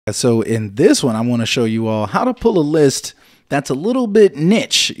So in this one, I want to show you all how to pull a list that's a little bit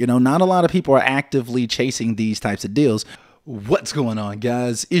niche. You know, not a lot of people are actively chasing these types of deals. What's going on,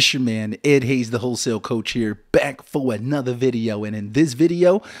 guys? It's your man Ed Hayes, the wholesale coach, here, back for another video. And in this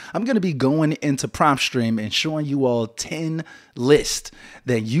video, I'm going to be going into Propstream and showing you all 10 lists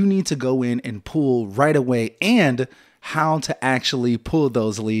that you need to go in and pull right away, and how to actually pull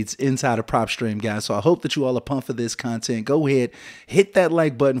those leads inside of Propstream, guys. So I hope that you all are pumped for this content. Go ahead, hit that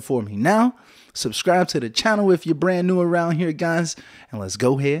like button for me now. Subscribe to the channel if you're brand new around here, guys. And let's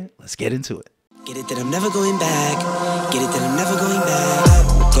go ahead. Let's get into it. Get it that I'm never going back. Get it that I'm never going back.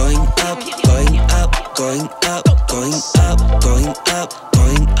 Going up, going up, going up, going up, going up,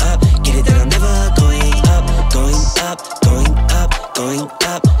 going up. Get it that I'm never going up, going up, going up, going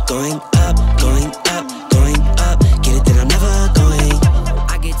up, going up, going up, going up. Get it that I'm never going.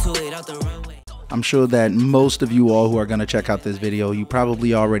 I get to it out the runway. I'm sure that most of you all who are going to check out this video, you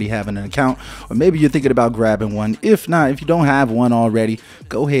probably already have an account, or maybe you're thinking about grabbing one. If not, if you don't have one already,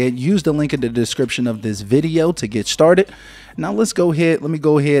 go ahead, use the link in the description of this video to get started. Now let's go ahead. Let me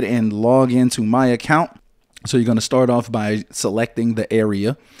go ahead and log into my account. So you're going to start off by selecting the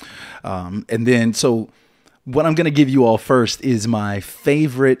area. What I'm going to give you all first is my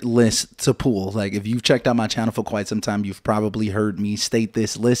favorite list to pull. Like, if you've checked out my channel for quite some time, you've probably heard me state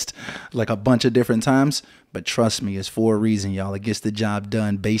this list like a bunch of different times. But trust me, it's for a reason, y'all. It gets the job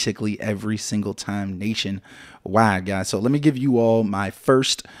done basically every single time nationwide, guys. So let me give you all my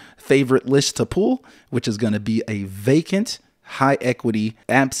first favorite list to pull, which is going to be a vacant high equity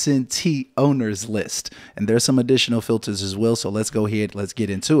absentee owners list. And there's some additional filters as well. So let's go ahead. Let's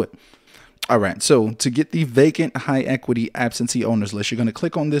get into it. All right, so to get the vacant high equity absentee owners list, you're going to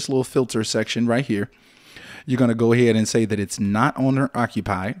click on this little filter section right here. You're going to go ahead and say that it's not owner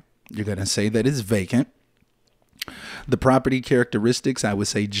occupied. You're going to say that it's vacant. The property characteristics, I would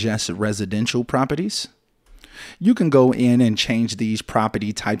say just residential properties. You can go in and change these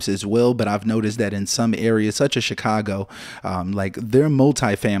property types as well, but I've noticed that in some areas, such as Chicago, like their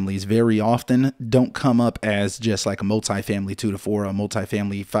multifamilies very often don't come up as just like a multifamily 2 to 4 or a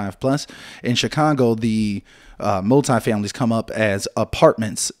multifamily 5+. In Chicago, the multifamilies come up as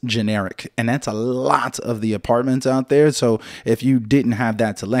apartments generic, and that's a lot of the apartments out there. So if you didn't have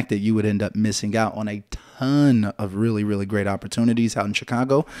that selected, you would end up missing out on a ton of really, really great opportunities out in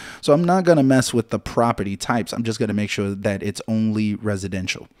Chicago. So I'm not going to mess with the property types. I'm just going to make sure that it's only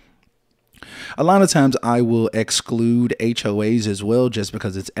residential. A lot of times I will exclude HOAs as well, just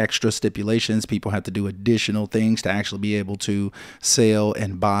because it's extra stipulations. People have to do additional things to actually be able to sell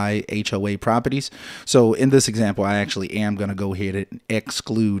and buy HOA properties. So in this example, I actually am going to go ahead and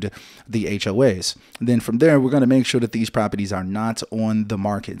exclude the HOAs. Then from there, we're going to make sure that these properties are not on the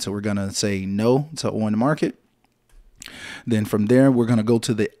market. So we're going to say no to on the market. Then from there, we're going to go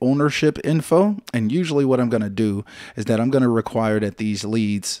to the ownership info. And usually what I'm going to do is that I'm going to require that these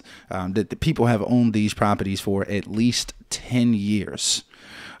leads, that the people have owned these properties for at least 10 years.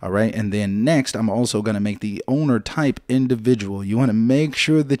 All right. And then next, I'm also going to make the owner type individual. You want to make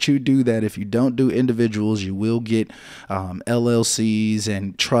sure that you do that. If you don't do individuals, you will get LLCs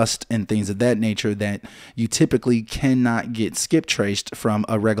and trust and things of that nature that you typically cannot get skip traced from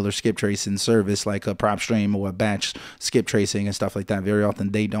a regular skip tracing service like a Propstream or a batch skip tracing and stuff like that. Very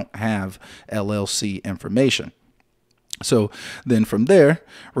often they don't have LLC information. So then from there,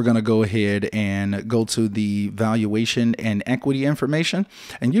 we're going to go ahead and go to the valuation and equity information.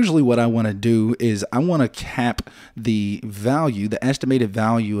 And usually what I want to do is I want to cap the value, the estimated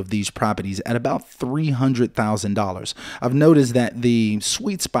value of these properties at about $300,000. I've noticed that the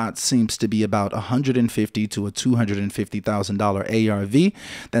sweet spot seems to be about $150,000 to a $250,000 ARV.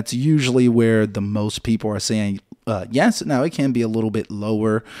 That's usually where the most people are saying yes. Now it can be a little bit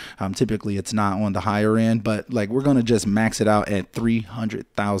lower. Typically it's not on the higher end, but like we're going to just max it out at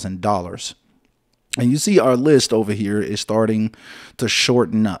 $300,000. And you see our list over here is starting to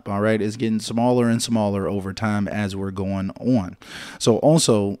shorten up. All right. It's getting smaller and smaller over time as we're going on. So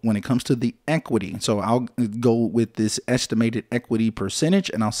also when it comes to the equity, so I'll go with this estimated equity percentage,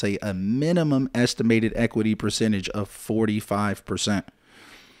 and I'll say a minimum estimated equity percentage of 45%.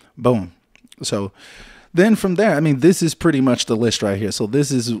 Boom. So then from there, I mean, this is pretty much the list right here. So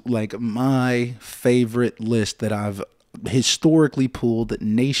this is like my favorite list that I've historically pulled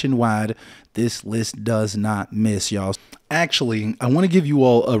nationwide This list does not miss, y'all. Actually, I want to give you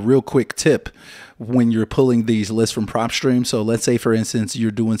all a real quick tip when you're pulling these lists from Propstream. So let's say, for instance,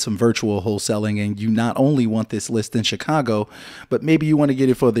 you're doing some virtual wholesaling and you not only want this list in Chicago, but maybe you want to get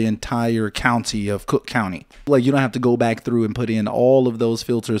it for the entire county of Cook County. Like, you don't have to go back through and put in all of those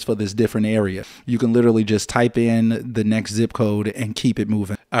filters for this different area. You can literally just type in the next zip code and keep it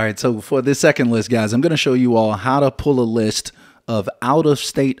moving. All right, so for this second list, guys, I'm going to show you all how to pull a list of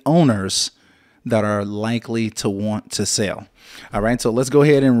out-of-state owners that are likely to want to sell. All right, so let's go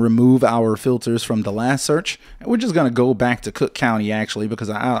ahead and remove our filters from the last search. And we're just going to go back to Cook County, actually, because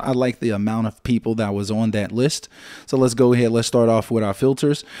I like the amount of people that was on that list. So let's go ahead. Let's start off with our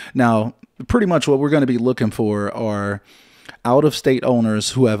filters. Now, pretty much what we're going to be looking for are out-of-state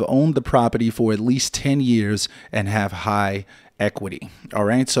owners who have owned the property for at least 10 years and have high equity. All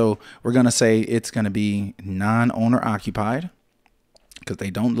right, so we're going to say it's going to be non-owner occupied, because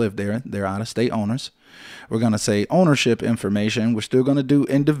they don't live there. They're out-of-state owners. We're going to say ownership information. We're still going to do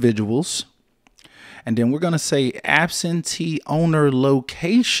individuals. And then we're going to say absentee owner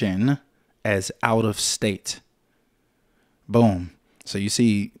location as out-of-state. Boom. So you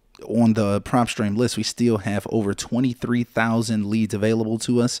see on the Propstream list, we still have over 23,000 leads available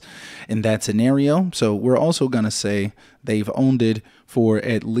to us in that scenario. So we're also going to say they've owned it for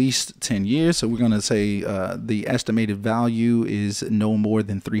at least 10 years. So we're going to say the estimated value is no more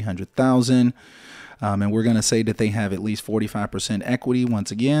than 300,000. And we're going to say that they have at least 45% equity.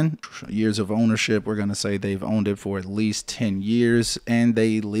 Once again, years of ownership, we're going to say they've owned it for at least 10 years and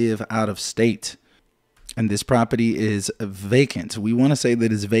they live out of state. And this property is vacant. We want to say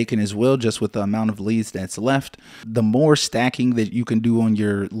that it's vacant as well, just with the amount of leads that's left. The more stacking that you can do on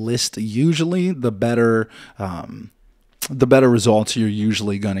your list, usually, the better results you're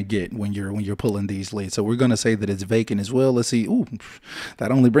usually going to get when you're pulling these leads. So we're going to say that it's vacant as well. Let's see. Ooh, that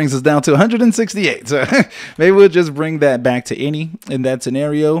only brings us down to 168. So maybe we'll just bring that back to any in that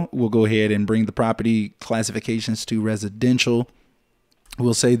scenario. We'll go ahead and bring the property classifications to residential.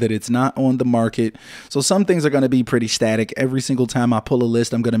 We'll say that it's not on the market. So some things are going to be pretty static. Every single time I pull a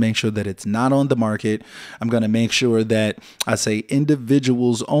list, I'm going to make sure that it's not on the market. I'm going to make sure that I say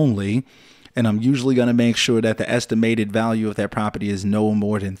individuals only. And I'm usually going to make sure that the estimated value of that property is no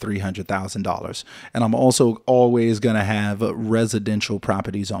more than $300,000. And I'm also always going to have residential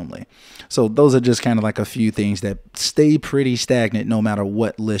properties only. So those are just kind of like a few things that stay pretty stagnant no matter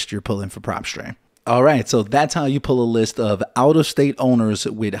what list you're pulling for Propstream. All right, so that's how you pull a list of out-of-state owners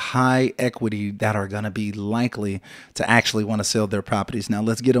with high equity that are going to be likely to actually want to sell their properties. Now,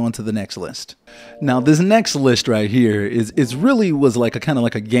 let's get on to the next list. Now, this next list right here is really was like a kind of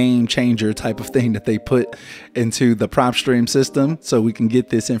like a game changer type of thing that they put into the Propstream system so we can get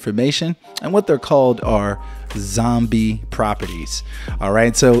this information. And what they're called are zombie properties. All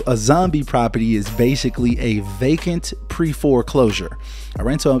right, so a zombie property is basically a vacant pre-foreclosure. All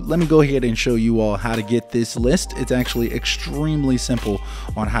right, so let me go ahead and show you all how to get this list. It's actually extremely simple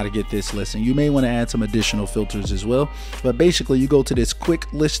on how to get this list, and you may want to add some additional filters as well. But basically, you go to this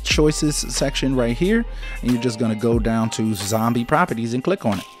quick list choices section right here, and you're just going to go down to zombie properties and click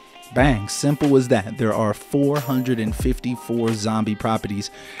on it. Bang, simple as that. There are 454 zombie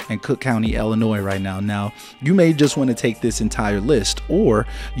properties in Cook County, Illinois right now. Now, you may just want to take this entire list, or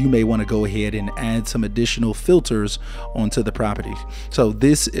you may want to go ahead and add some additional filters onto the property. So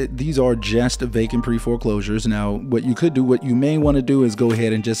these are just vacant pre-foreclosures. Now, what you may want to do is go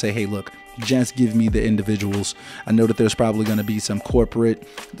ahead and just say, hey, look, just give me the individuals. I know that there's probably going to be some corporate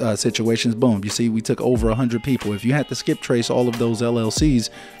situations. Boom. You see, we took over 100 people. If you had to skip trace all of those LLCs,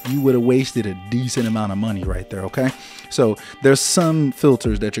 you would have wasted a decent amount of money right there. Okay. So there's some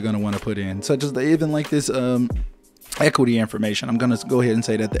filters that you're going to want to put in, such as even like this equity information. I'm going to go ahead and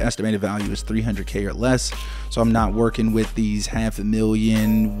say that the estimated value is $300K or less. So I'm not working with these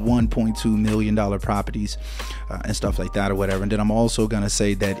 $500,000, $1.2 million properties and stuff like that or whatever. And then I'm also going to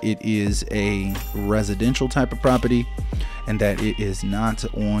say that it is a residential type of property and that it is not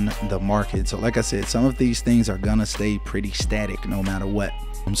on the market. So like I said, some of these things are going to stay pretty static no matter what.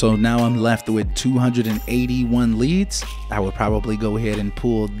 So now I'm left with 281 leads. I would probably go ahead and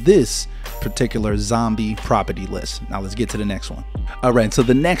pull this particular zombie property list. Now let's get to the next one. All right, so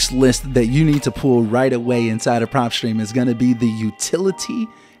the next list that you need to pull right away inside of Propstream is going to be the utility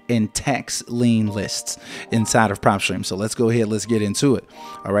and tax lien lists inside of Propstream. So let's go ahead, let's get into it.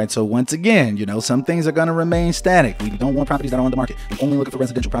 All right, so once again, you know, some things are going to remain static. We don't want properties that are on the market. We're only looking for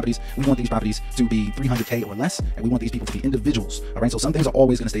residential properties. We want these properties to be $300K or less, and we want these people to be individuals. All right, so some things are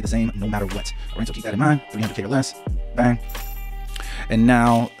always going to stay the same no matter what. All right, so keep that in mind. $300K or less. Bang. And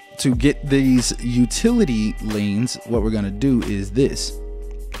now to get these utility liens, what we're going to do is this.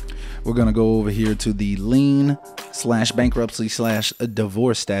 we're going to go over here to the lien / bankruptcy /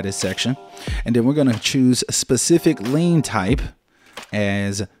 divorce status section. And then we're going to choose a specific lien type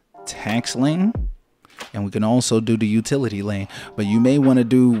as tax lien. And we can also do the utility lien, but you may want to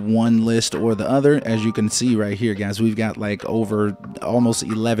do one list or the other. As you can see right here, guys, we've got like over almost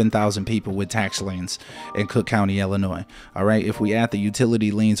 11,000 people with tax liens in Cook County, Illinois. All right. If we add the utility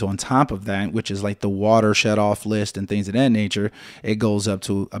liens on top of that, which is like the water shut off list and things of that nature, it goes up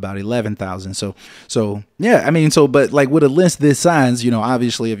to about 11,000. So yeah, I mean, but like with a list this size,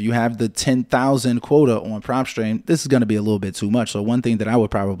 obviously if you have the 10,000 quota on Propstream, this is going to be a little bit too much. So one thing that I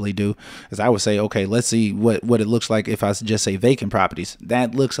would probably do is I would say, okay, let's see what it looks like if I just say vacant properties.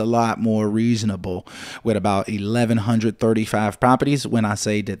 That looks a lot more reasonable with about 1,135 properties when I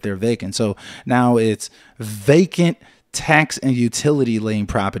say that they're vacant. So now it's vacant tax and utility lien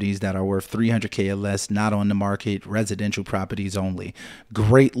properties that are worth $300K or less, not on the market, residential properties only.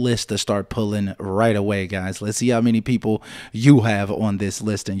 Great list to start pulling right away, guys. Let's see how many people you have on this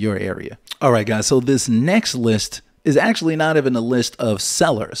list in your area. All right, guys. So this next list is actually not even a list of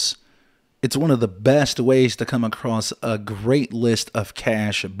sellers. It's one of the best ways to come across a great list of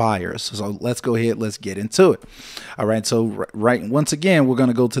cash buyers. So let's go ahead. Let's get into it. All right. So once again, we're going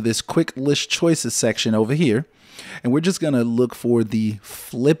to go to this quick list choices section over here. And we're just going to look for the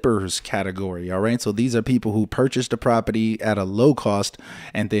flippers category. All right. So these are people who purchased a property at a low cost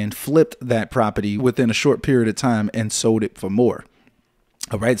and then flipped that property within a short period of time and sold it for more.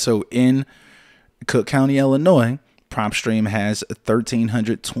 All right. So in Cook County, Illinois, Propstream has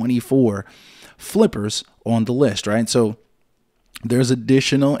 1,324 flippers on the list, right? So there's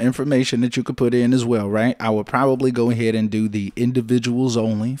additional information that you could put in as well, right? I would probably go ahead and do the individuals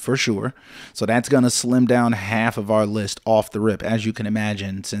only for sure. So that's going to slim down half of our list off the rip, as you can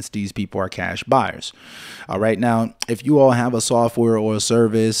imagine, since these people are cash buyers. All right. Now, if you all have a software or a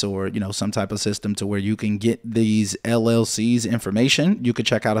service or, some type of system to where you can get these LLCs information, you could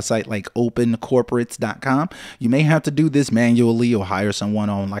check out a site like opencorporates.com. You may have to do this manually or hire someone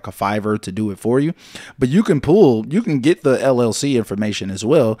on like a Fiverr to do it for you, but you can get the LLC information as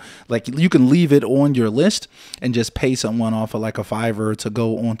well. Like you can leave it on your list and just pay someone off of like a Fiverr to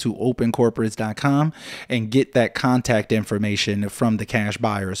go onto opencorporates.com and get that contact information from the cash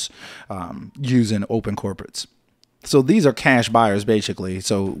buyers using Open Corporates. So these are cash buyers basically.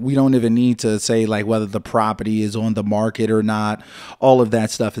 So we don't even need to say like whether the property is on the market or not. All of that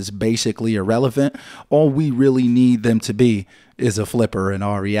stuff is basically irrelevant. All we really need them to be is a flipper in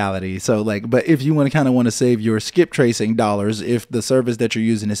our reality. So but if you want to save your skip tracing dollars, if the service that you're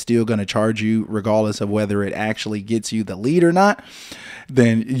using is still going to charge you regardless of whether it actually gets you the lead or not,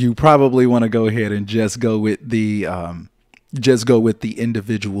 then you probably want to go ahead and just go with the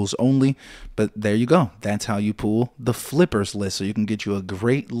individuals only. But there you go. That's how you pull the flippers list. So you can get you a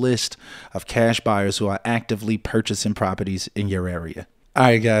great list of cash buyers who are actively purchasing properties in your area. All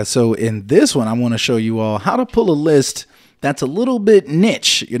right, guys. So in this one, I want to show you all how to pull a list that's a little bit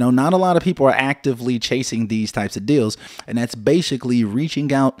niche. Not a lot of people are actively chasing these types of deals. And that's basically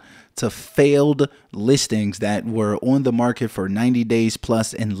reaching out to failed listings that were on the market for 90 days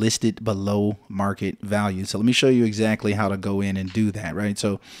plus and listed below market value. So let me show you exactly how to go in and do that, right?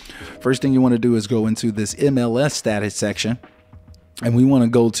 So first thing you want to do is go into this MLS status section, and we want to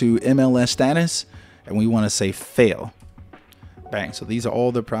go to MLS status and we want to say fail. Bang. So these are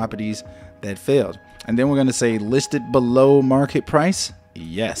all the properties that failed. And then we're going to say listed below market price.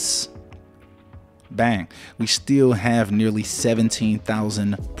 Yes. Bang. We still have nearly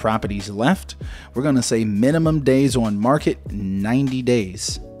 17,000 properties left. We're going to say minimum days on market, 90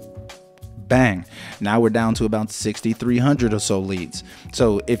 days. Bang. Now we're down to about 6,300 or so leads.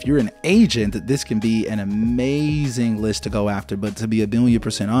 So if you're an agent, this can be an amazing list to go after. But to be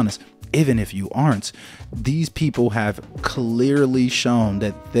 1,000,000% honest, even if you aren't, these people have clearly shown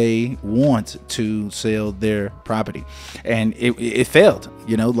that they want to sell their property, and it failed.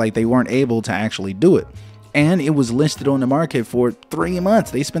 They weren't able to actually do it. And it was listed on the market for 3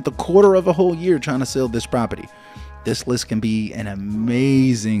 months. They spent the quarter of a whole year trying to sell this property. This list can be an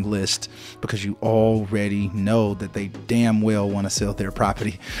amazing list because you already know that they damn well want to sell their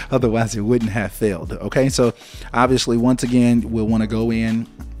property. Otherwise, it wouldn't have failed. Okay, so obviously, once again, we'll want to go in,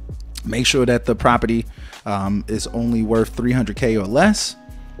 make sure that the property is only worth 300K or less.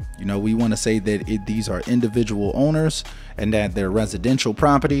 We want to say that these are individual owners and that they're residential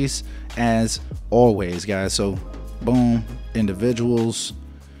properties, as always, guys. So boom, individuals.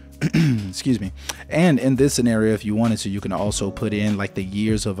 Excuse me. And in this scenario, if you wanted to, you can also put in like the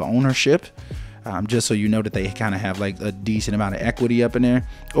years of ownership. just so you know that they kind of have like a decent amount of equity up in there.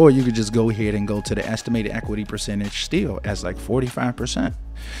 Or you could just go ahead and go to the estimated equity percentage still as like 45%.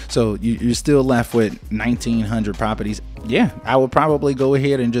 So you're still left with 1,900 properties. Yeah, I would probably go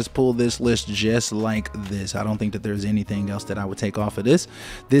ahead and just pull this list just like this. I don't think that there's anything else that I would take off of this.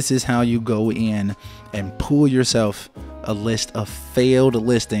 This is how you go in and pull yourself a list of failed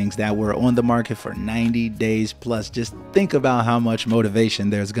listings that were on the market for 90 days plus. Just think about how much motivation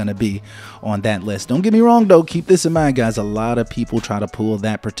there's going to be on that list. Don't get me wrong though, keep this in mind, guys. A lot of people try to pull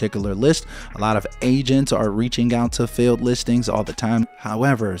that particular list. A lot of agents are reaching out to failed listings all the time.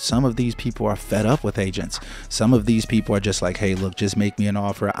 However, some of these people are fed up with agents. Some of these people are just like, hey, look, just make me an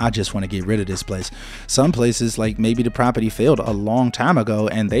offer. I just want to get rid of this place. Some places, like maybe the property failed a long time ago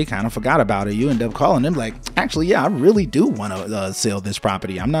and they kind of forgot about it. You end up calling them like, actually, yeah, I really do want to sell this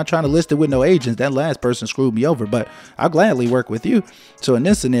property. I'm not trying to list it with no agents. That last person screwed me over, but I'll gladly work with you. So in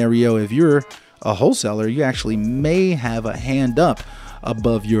this scenario, if you're a wholesaler, you actually may have a hand up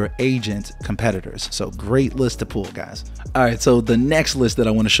above your agent competitors. So great list to pull, guys. All right, so the next list that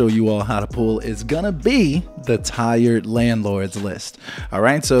I want to show you all how to pull is gonna be the tired landlords list. All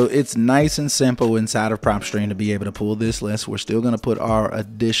right, so it's nice and simple inside of Propstream to be able to pull this list. We're still gonna put our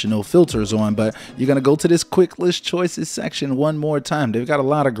additional filters on, but you're gonna go to this quick list choices section one more time. They've got a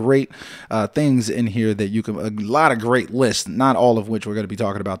lot of great things in here that you can, a lot of great lists, not all of which we're gonna be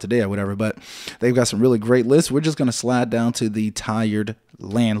talking about today or whatever, but they've got some really great lists. We're just gonna slide down to the tired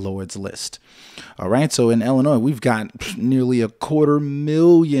landlords list. All right, so in Illinois, we've got nearly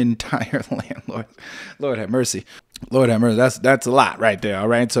 250,000 tired landlords. Lord have mercy. Lord have mercy. That's a lot right there. All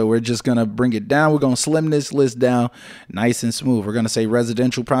right, so we're just gonna bring it down. We're gonna slim this list down nice and smooth. We're gonna say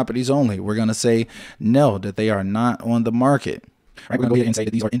residential properties only. We're gonna say no, that they are not on the market. Right, we're going to go ahead and say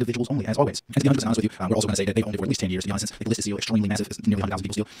that these are individuals only, as always. And to be 100% honest with you, we're also going to say that they've owned it for at least 10 years, to be honest, since the list is still extremely massive. It's nearly 100,000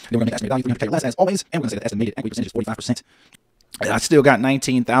 people still. Then we're going to make estimated value 300K or less, as always, and we're going to say that the estimated equity percentage is 45%. I still got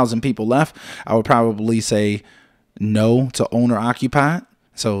 19,000 people left. I would probably say no to owner occupied.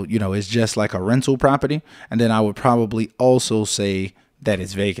 So, you know, it's just like a rental property. And then I would probably also say that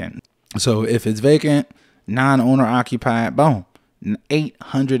it's vacant. So if it's vacant, non-owner occupied, boom.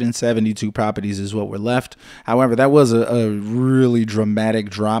 872 properties is what we're left. However, that was a really dramatic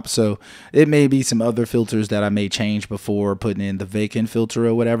drop. So it may be some other filters that I may change before putting in the vacant filter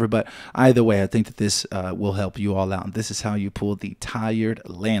or whatever. But either way, I think that this will help you all out. This is how you pull the tired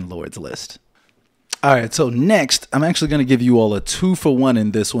landlords list. All right, so next, I'm actually going to give you all a 2-for-1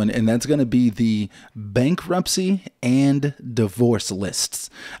 in this one, and that's going to be the bankruptcy and divorce lists.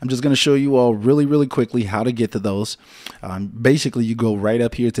 I'm just going to show you all really quickly how to get to those. Basically, you go right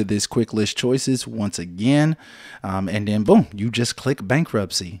up here to this quick list choices once again, and then boom, you just click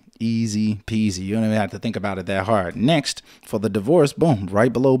bankruptcy. Easy peasy. You don't even have to think about it that hard. Next, for the divorce, boom,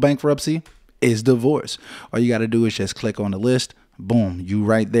 right below bankruptcy is divorce. All you got to do is just click on the list. Boom, you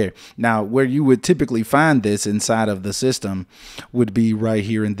right there. Now, where you would typically find this inside of the system would be right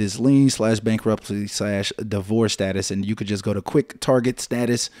here in this lien/bankruptcy/divorce status. And you could just go to quick target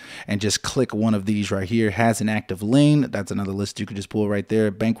status and just click one of these right here. Has an active lien. That's another list you could just pull right there,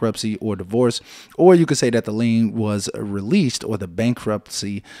 bankruptcy or divorce. Or you could say that the lien was released or the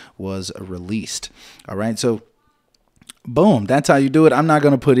bankruptcy was released. All right, so boom, that's how you do it. I'm not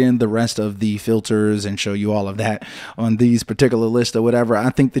going to put in the rest of the filters and show you all of that on these particular lists or whatever. I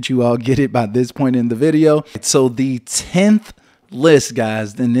think that you all get it by this point in the video. So the 10th list,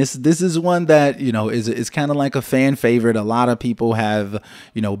 guys, then this is one that, you know, is kind of like a fan favorite. A lot of people have,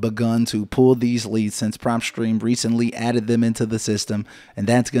 you know, begun to pull these leads since Propstream recently added them into the system, and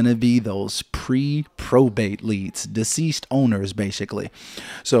that's going to be those pre-probate leads, deceased owners basically.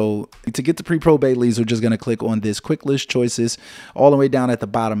 So to get the pre-probate leads, we're just going to click on this quick list choices. All the way down at the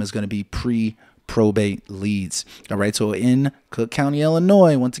bottom is going to be pre-probate leads. All right, so in Cook County,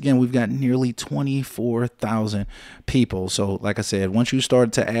 Illinois, once again, we've got nearly 24,000 people. So like I said, once you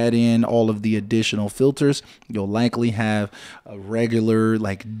start to add in all of the additional filters, you'll likely have a regular,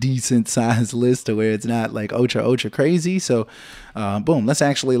 like decent sized list to where it's not like ultra crazy. So boom, let's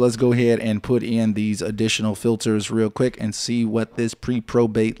go ahead and put in these additional filters real quick and see what this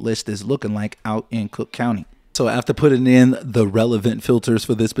pre-probate list is looking like out in Cook County. So after putting in the relevant filters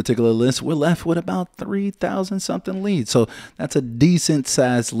for this particular list, we're left with about 3,000 something leads. So that's a decent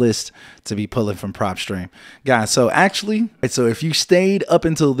sized list to be pulling from Propstream. Guys, so if you stayed up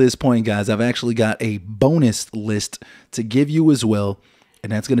until this point, guys, I've actually got a bonus list to give you as well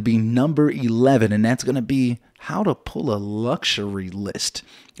And that's going to be number 11. And that's going to be how to pull a luxury list.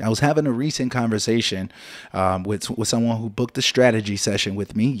 I was having a recent conversation with someone who booked a strategy session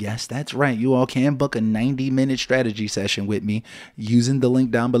with me. Yes, that's right. You all can book a 90-minute strategy session with me using the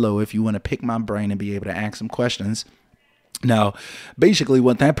link down below if you want to pick my brain and be able to ask some questions. Now, basically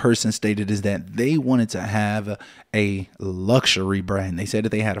what that person stated is that they wanted to have a luxury brand. They said that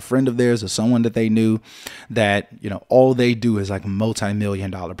they had a friend of theirs or someone that they knew that, you know, all they do is like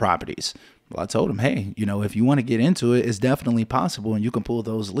multi-million-dollar properties. Well, I told them, hey, you know, if you want to get into it, it's definitely possible and you can pull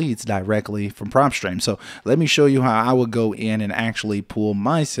those leads directly from Propstream. So let me show you how I would go in and actually pull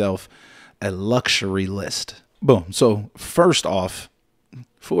myself a luxury list. Boom. So first off,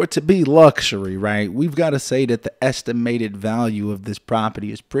 for it to be luxury, right, we've got to say that the estimated value of this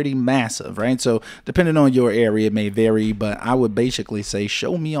property is pretty massive, right? So depending on your area, it may vary, but I would basically say,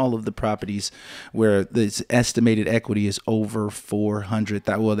 show me all of the properties where this estimated equity is over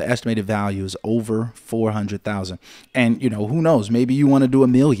 400,000. Well, the estimated value is over 400,000. And, you know, who knows? Maybe you want to do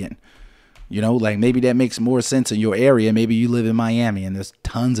 $1 million. You know, like maybe that makes more sense in your area. Maybe you live in Miami and there's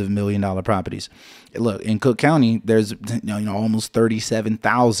tons of $1 million properties. Look, in Cook County, there's almost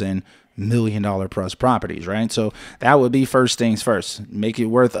 37,000 $1 million plus properties, right? So that would be first things first. Make it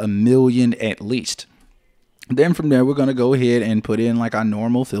worth $1 million at least. Then from there, we're going to go ahead and put in like our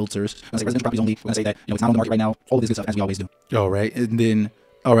normal filters. We're going to say residential properties only. We're going to say that, you know, it's not on the market right now. All of this good stuff, as we always do.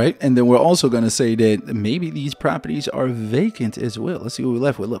 All right. And then we're also going to say that maybe these properties are vacant as well. Let's see what we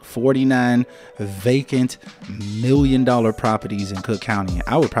left with. Look, 49 vacant $1 million properties in Cook County.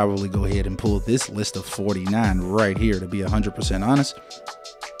 I would probably go ahead and pull this list of 49 right here, to be 100% honest.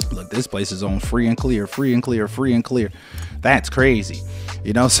 Look, this place is on free and clear, free and clear, free and clear. That's crazy.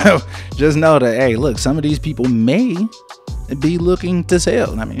 You know, so just know that, hey, look, some of these people may be looking to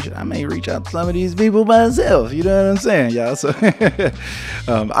sell. I mean, I may reach out to some of these people myself. You know what I'm saying, y'all? So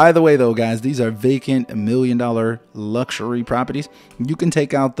either way, though, guys, these are vacant $1 million luxury properties. You can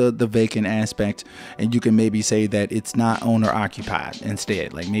take out the vacant aspect and you can maybe say that it's not owner occupied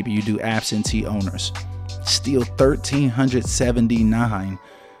instead. Like maybe you do absentee owners. Still 1,379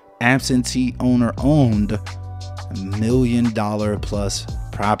 absentee owner owned $1 million plus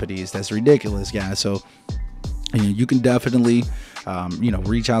properties. That's ridiculous, guys. So you can definitely,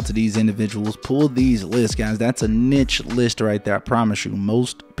 reach out to these individuals, pull these lists, guys. That's a niche list right there. I promise you,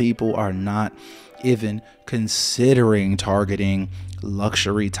 most people are not even considering targeting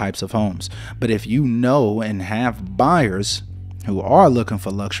luxury types of homes. But if you know and have buyers who are looking for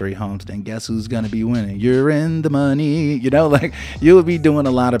luxury homes, then guess who's going to be winning? You're in the money. You know, like you'll be doing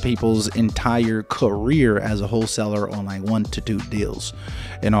a lot of people's entire career as a wholesaler on like 1 to 2 deals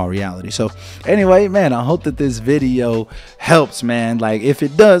in all reality. So anyway, man, I hope that this video helps, man. Like if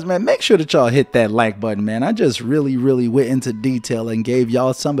it does, man, make sure that y'all hit that like button, man. I just really went into detail and gave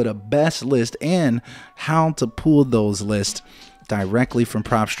y'all some of the best lists and how to pull those lists directly from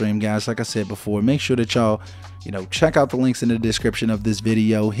Propstream, guys. Like I said before, make sure that y'all check out the links in the description of this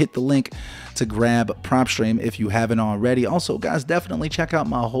video. Hit the link to grab Propstream if you haven't already. Also, guys, definitely check out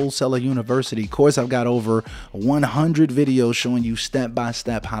my Wholesaler University course. I've got over 100 videos showing you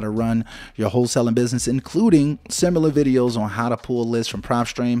step-by-step how to run your wholesaling business, including similar videos on how to pull lists from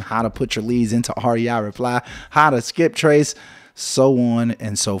Propstream, how to put your leads into REI Reply, how to skip trace, so on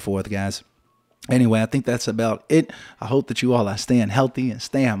and so forth, guys. Anyway, I think that's about it. I hope that you all are staying healthy and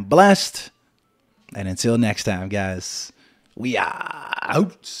staying blessed. And until next time, guys, we are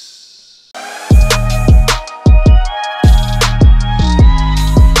out.